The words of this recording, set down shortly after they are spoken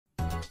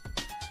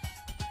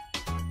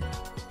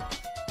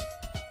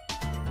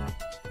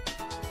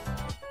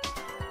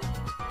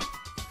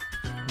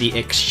the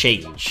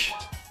exchange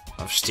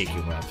of sticky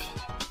web,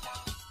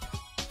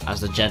 as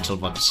the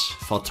gentleman's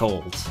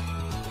foretold.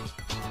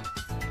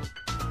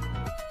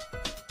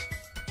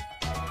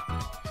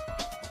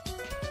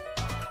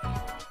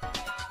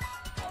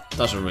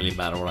 Doesn't really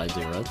matter what I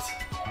do, right?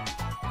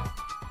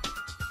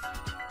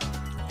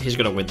 He's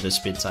gonna win this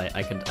spin.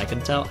 I can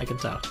tell.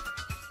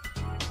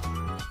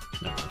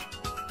 No,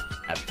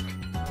 epic.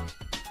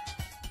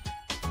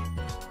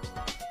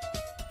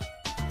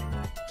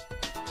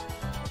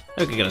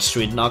 We can get a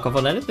sweet knockoff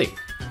on anything,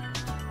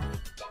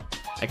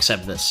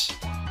 except this.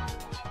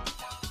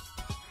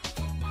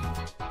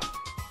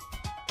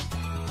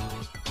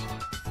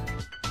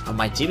 Oh,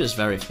 my team is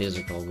very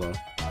physical though.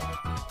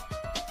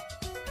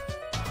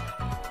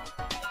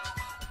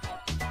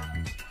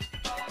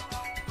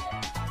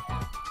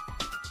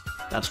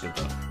 That's good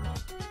though.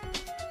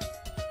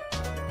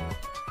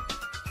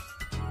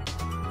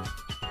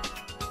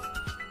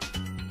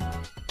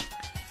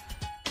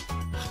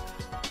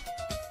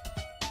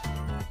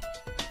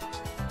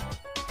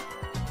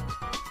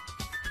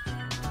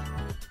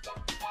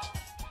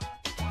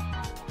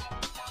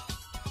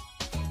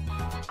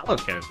 I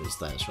don't care if it's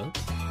dice, right?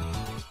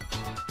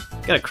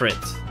 Got a crit.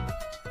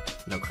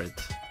 No crit.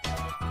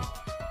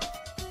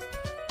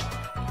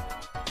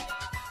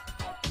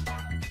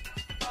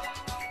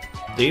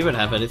 Do you even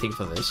have anything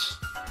for this?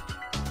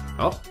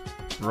 Oh,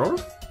 roar?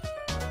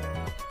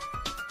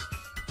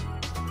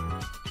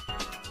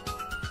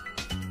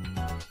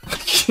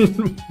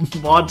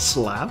 Mod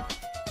slap?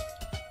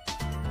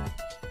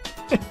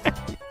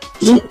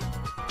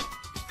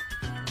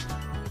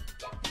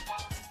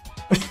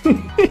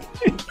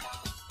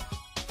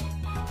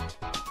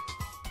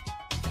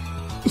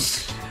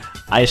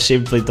 I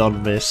simply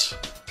don't miss.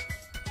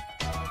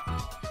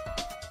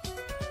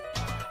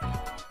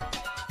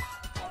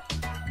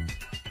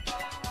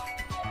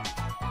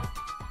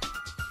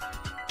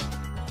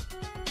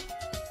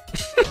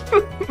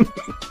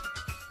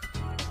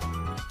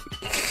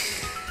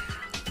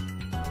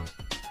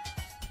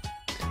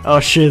 Oh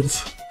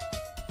shit.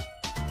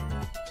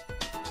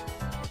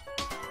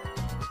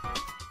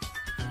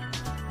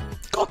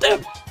 God damn.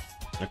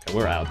 Okay,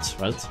 we're out,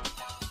 right?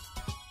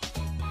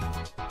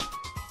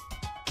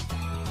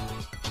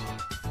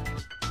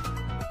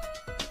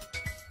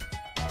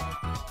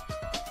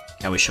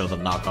 Can we show the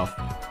knockoff?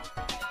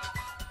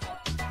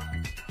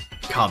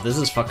 God, this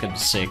is fucking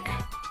sick.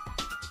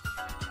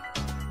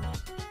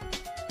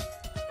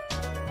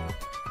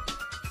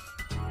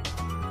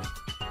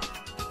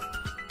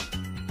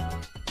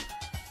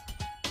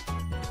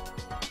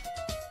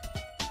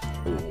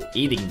 Ooh,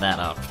 eating that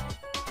up.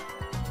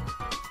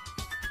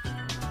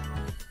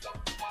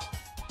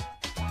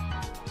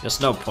 There's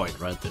no point,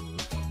 right, in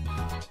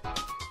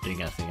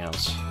doing anything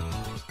else.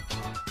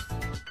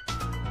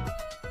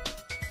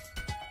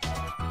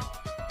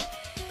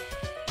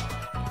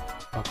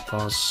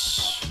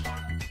 Pause.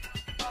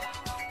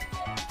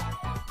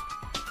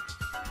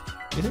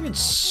 I think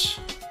it's...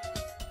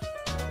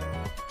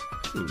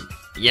 Ooh.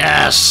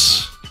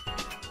 Yes!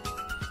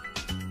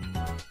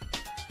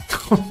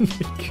 Oh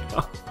my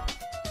god.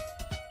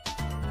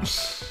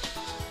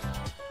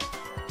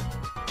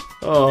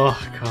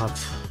 Oh god.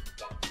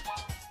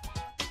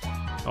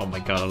 Oh my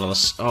god, another...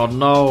 Oh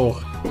no!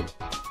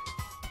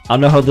 I don't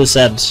know how this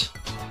ends.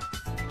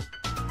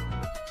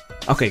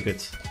 Okay,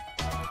 good.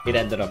 It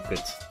ended up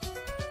good.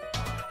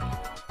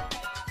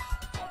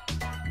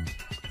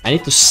 I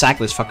need to sack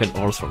this fucking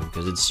Orthworm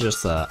because it's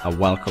just a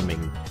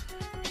welcoming,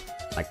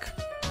 like,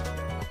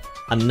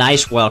 a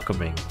nice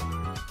welcoming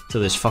to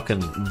this fucking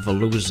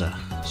Veluza.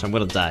 So I'm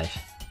gonna die.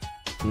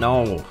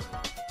 No,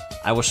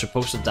 I was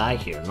supposed to die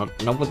here,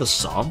 not with a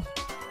sob.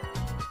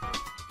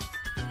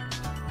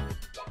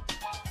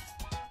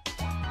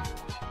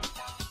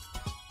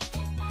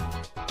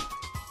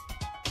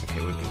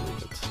 Okay, we're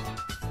good.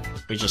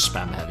 We just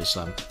spam heavy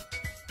slam,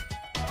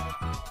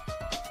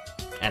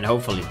 and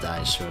hopefully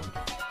die soon.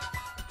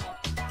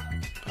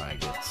 Alright,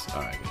 good.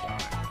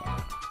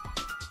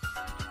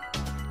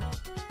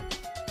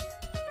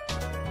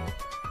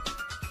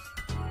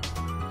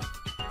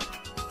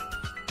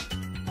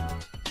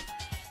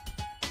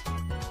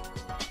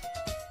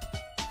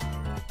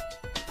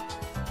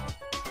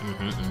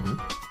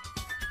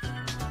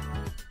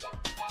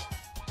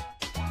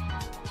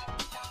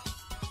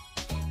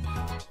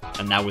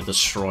 And now with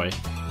destroy.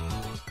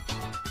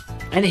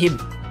 And he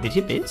did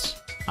he miss?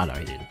 Oh no,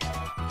 he didn't.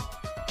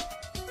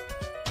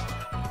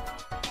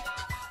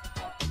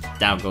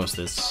 Down goes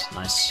this.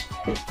 Nice.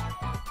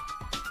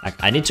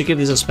 I need to give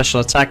this a special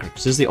attacker,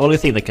 because this is the only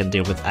thing that can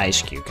deal with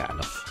Ice Cube, kind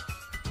of.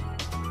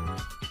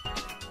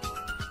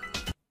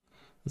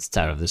 Let's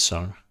tired of this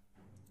song.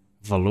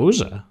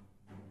 Veluza?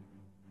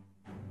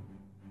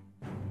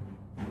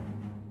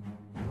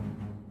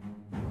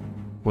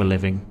 We're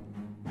living.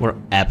 We're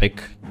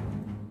epic.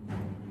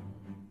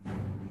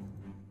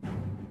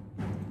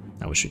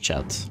 Now we should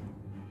chat.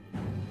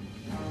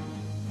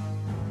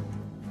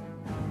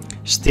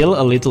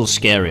 Still a little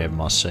scary, I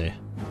must say.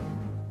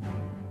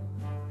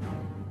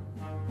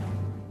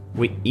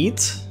 We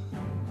eat?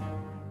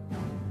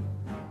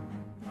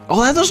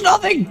 Oh, that does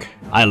nothing!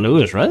 I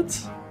lose,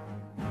 right?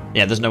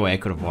 Yeah, there's no way I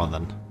could have won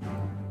then.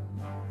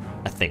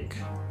 I think.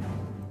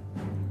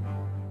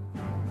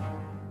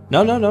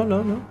 No, no, no,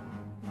 no, no.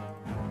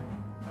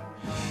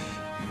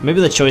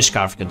 Maybe the choice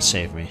scarf can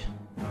save me.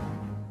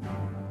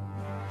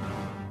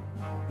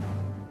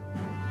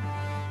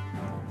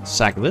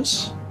 Sack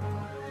this.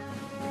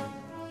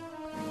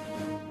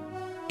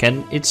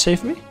 Can it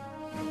save me?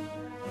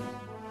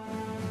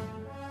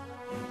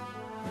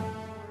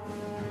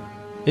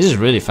 This is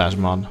really fast,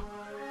 mon.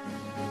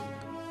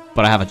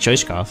 But I have a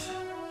choice scarf.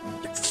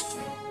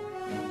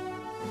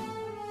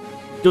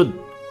 Dude,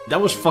 that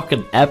was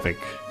fucking epic.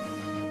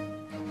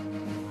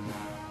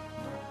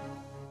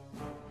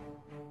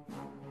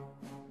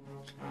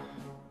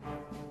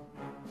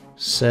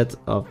 Set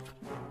up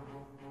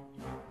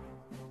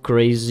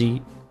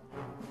crazy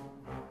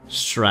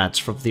strats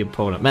from the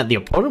opponent. Man, the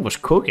opponent was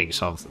cooking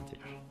something here.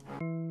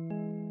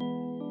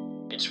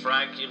 It's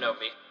Frank, you know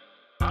me.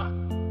 Huh?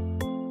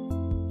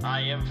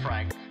 I am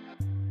Frank.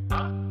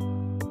 Huh?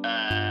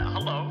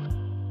 Hello.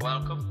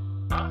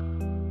 Welcome. Huh?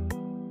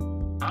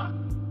 Huh?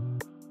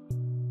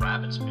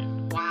 Rabbit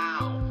spin.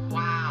 Wow.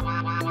 Wow,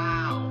 wow, wow,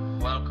 wow.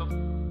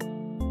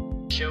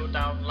 Welcome.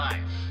 Showdown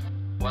live.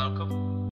 Welcome.